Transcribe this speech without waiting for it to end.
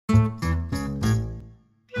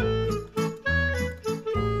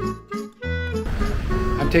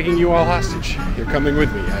taking you all hostage. You're coming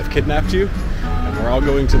with me. I've kidnapped you, and we're all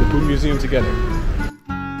going to the Poo Museum together.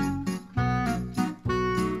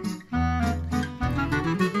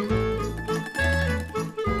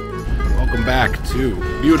 Welcome back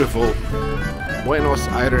to beautiful Buenos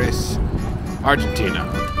Aires, Argentina.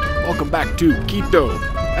 Welcome back to Quito,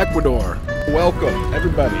 Ecuador. Welcome,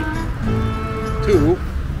 everybody, to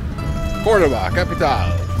Córdoba,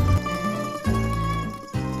 capital.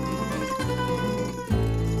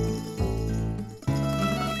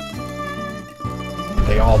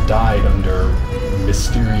 They all died under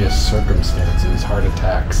mysterious circumstances, heart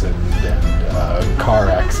attacks and car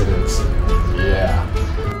accidents. Yeah.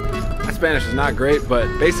 My Spanish is not great, but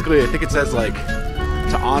basically I think it says like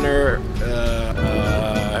to honor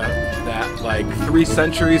that like 3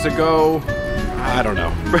 centuries ago, I don't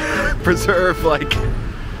know, preserve like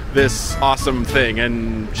this awesome thing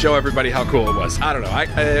and show everybody how cool it was. I don't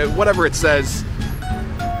know, whatever it says,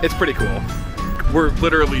 it's pretty cool. We're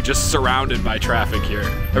literally just surrounded by traffic here.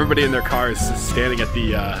 Everybody in their cars is standing at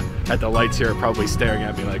the lights here, probably staring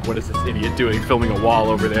at me like, what is this idiot doing, filming a wall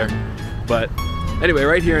over there? But anyway,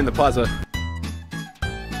 right here in the plaza.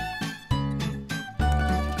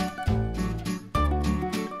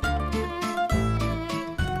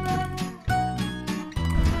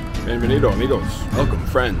 Bienvenido, amigos. Welcome,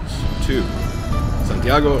 friends, to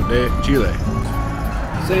Santiago de Chile.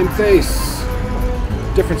 Same face,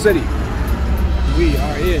 different city. We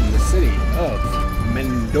are in the city of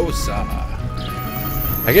Mendoza.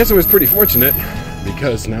 I guess it was pretty fortunate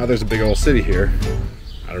because now there's a big old city here.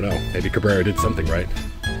 I don't know, maybe Cabrera did something right.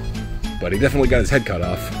 But he definitely got his head cut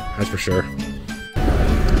off, that's for sure.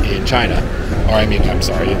 In China, or I mean, I'm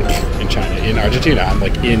sorry, in China, in Argentina. I'm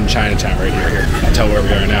like in Chinatown right here. I'll tell where we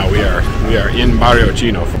are now. We are in Barrio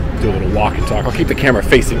Chino. Do a little walk and talk. I'll keep the camera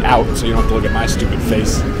facing out so you don't have to look at my stupid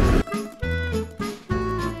face.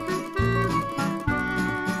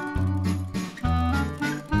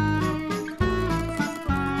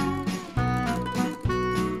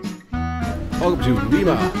 Welcome to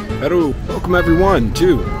Lima, Peru. Welcome everyone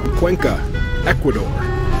to Cuenca, Ecuador.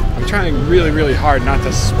 I'm trying really, really hard not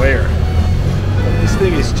to swear. But this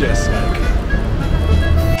thing is just like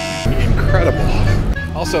incredible.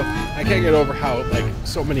 Also, I can't get over how like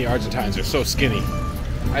so many Argentines are so skinny.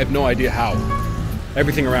 I have no idea how.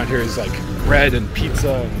 Everything around here is like bread and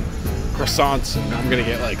pizza and croissants, and I'm gonna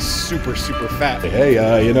get like super, super fat.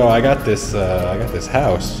 Hey, you know, I got this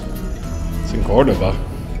house. It's in Córdoba.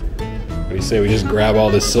 What do you say we just grab all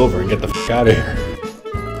this silver and get the f*** out of here?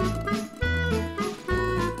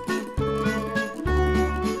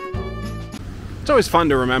 It's always fun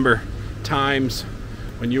to remember times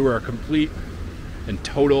when you were a complete and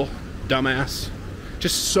total dumbass.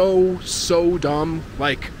 Just so dumb.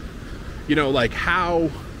 Like, you know, like how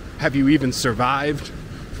have you even survived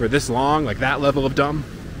for this long? Like that level of dumb?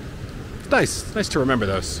 It's nice to remember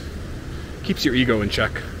those. Keeps your ego in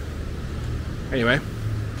check. Anyway.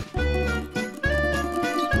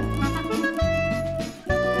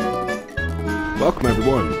 Welcome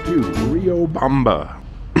everyone to Rio Bamba.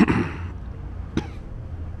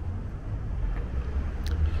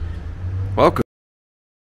 Welcome.